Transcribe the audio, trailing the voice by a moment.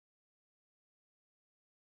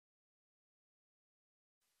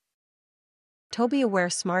Tobii Aware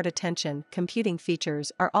Smart Attention computing features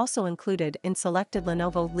are also included in selected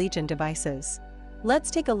Lenovo Legion devices. Let's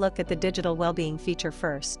take a look at the digital well-being feature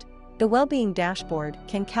first. The Wellbeing dashboard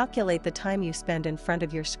can calculate the time you spend in front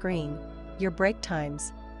of your screen, your break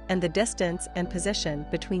times, and the distance and position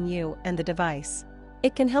between you and the device.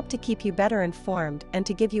 It can help to keep you better informed and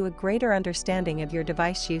to give you a greater understanding of your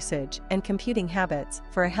device usage and computing habits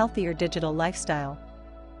for a healthier digital lifestyle.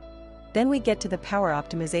 Then we get to the power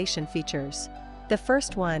optimization features. The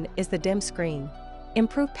first one is the dim screen.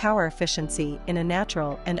 Improve power efficiency in a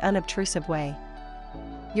natural and unobtrusive way.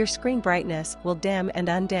 Your screen brightness will dim and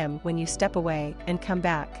undim when you step away and come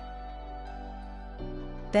back.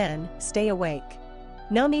 Then, stay awake.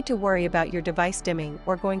 No need to worry about your device dimming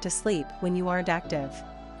or going to sleep when you aren't active.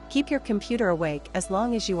 Keep your computer awake as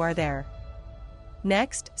long as you are there.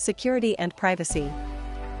 Next, security and privacy.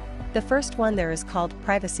 The first one there is called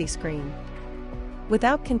Privacy Screen.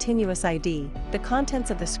 Without continuous ID, the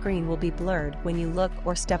contents of the screen will be blurred when you look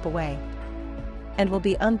or step away, and will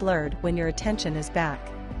be unblurred when your attention is back.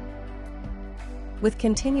 With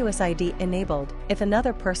continuous ID enabled, if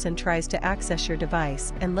another person tries to access your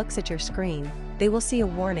device and looks at your screen, they will see a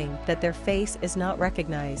warning that their face is not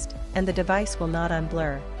recognized, and the device will not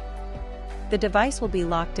unblur. The device will be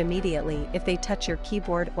locked immediately if they touch your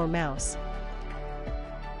keyboard or mouse.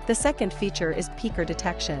 The second feature is peeker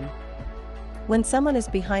detection. When someone is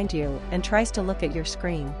behind you and tries to look at your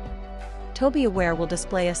screen, Tobii Aware will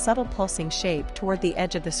display a subtle pulsing shape toward the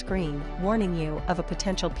edge of the screen, warning you of a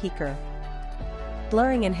potential peeker.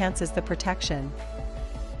 Blurring enhances the protection.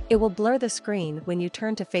 It will blur the screen when you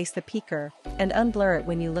turn to face the peeker, and unblur it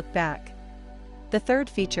when you look back. The third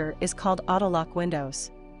feature is called Auto Lock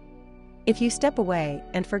Windows. If you step away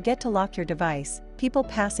and forget to lock your device, people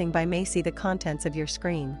passing by may see the contents of your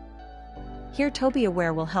screen. Here Tobii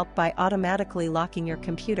Aware will help by automatically locking your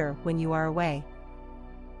computer when you are away.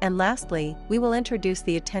 And lastly, we will introduce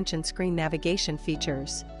the attention screen navigation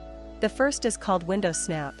features. The first is called Window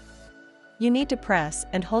Snap. You need to press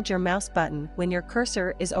and hold your mouse button when your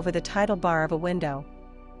cursor is over the title bar of a window.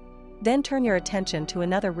 Then turn your attention to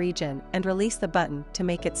another region and release the button to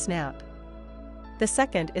make it snap. The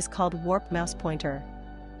second is called Warp Mouse Pointer.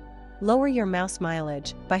 Lower your mouse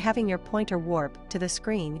mileage by having your pointer warp to the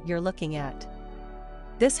screen you're looking at.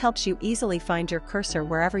 This helps you easily find your cursor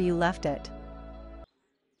wherever you left it.